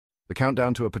The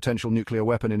countdown to a potential nuclear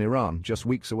weapon in Iran just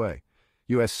weeks away.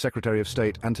 US Secretary of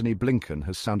State Antony Blinken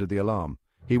has sounded the alarm.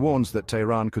 He warns that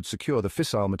Tehran could secure the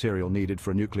fissile material needed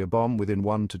for a nuclear bomb within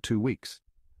 1 to 2 weeks.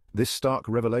 This stark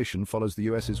revelation follows the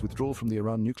US's withdrawal from the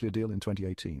Iran nuclear deal in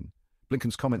 2018.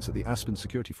 Blinken's comments at the Aspen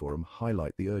Security Forum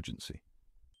highlight the urgency.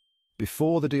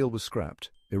 Before the deal was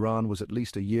scrapped, Iran was at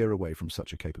least a year away from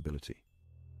such a capability.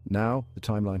 Now, the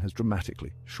timeline has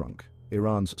dramatically shrunk.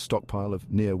 Iran's stockpile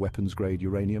of near-weapons-grade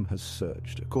uranium has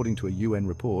surged. According to a UN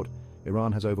report,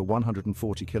 Iran has over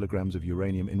 140 kilograms of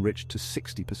uranium enriched to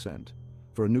 60%.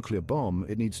 For a nuclear bomb,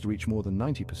 it needs to reach more than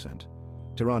 90%.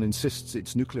 Tehran insists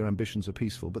its nuclear ambitions are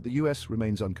peaceful, but the US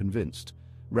remains unconvinced,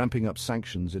 ramping up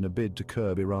sanctions in a bid to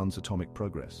curb Iran's atomic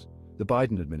progress. The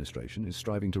Biden administration is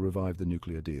striving to revive the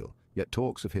nuclear deal, yet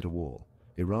talks have hit a wall.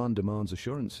 Iran demands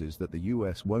assurances that the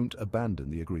US won't abandon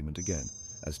the agreement again.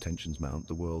 As tensions mount,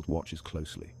 the world watches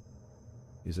closely.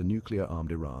 Is a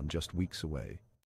nuclear-armed Iran just weeks away?